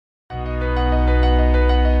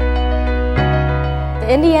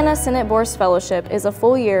The Indiana Senate Borst Fellowship is a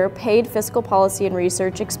full-year paid fiscal policy and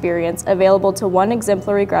research experience available to one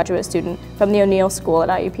exemplary graduate student from the O'Neill School at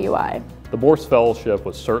IUPUI. The Borst Fellowship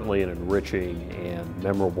was certainly an enriching and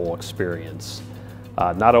memorable experience.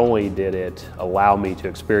 Not only did it allow me to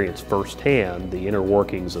experience firsthand the inner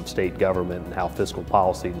workings of state government and how fiscal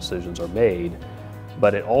policy decisions are made,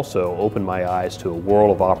 but it also opened my eyes to a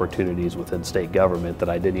world of opportunities within state government that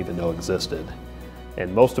I didn't even know existed.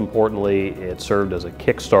 And most importantly, it served as a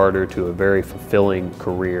kickstarter to a very fulfilling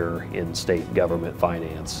career in state government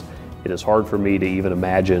finance. It is hard for me to even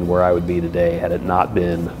imagine where I would be today had it not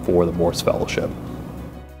been for the Borst Fellowship.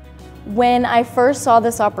 When I first saw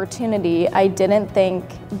this opportunity, I didn't think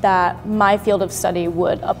that my field of study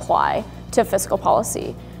would apply to fiscal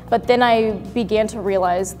policy. But then I began to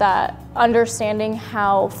realize that understanding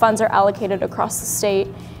how funds are allocated across the state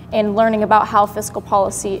and learning about how fiscal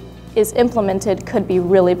policy is implemented could be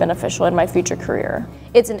really beneficial in my future career.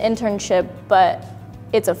 It's an internship, but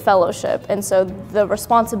it's a fellowship, and so the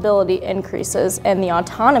responsibility increases and the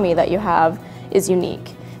autonomy that you have is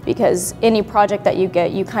unique, because any project that you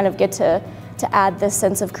get, you kind of get to add this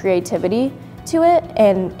sense of creativity to it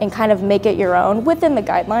and kind of make it your own within the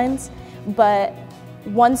guidelines. But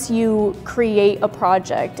once you create a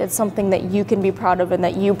project, it's something that you can be proud of and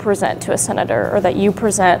that you present to a senator or that you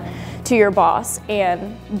present to your boss,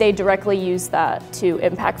 and they directly use that to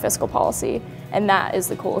impact fiscal policy. And that is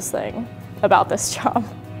the coolest thing about this job.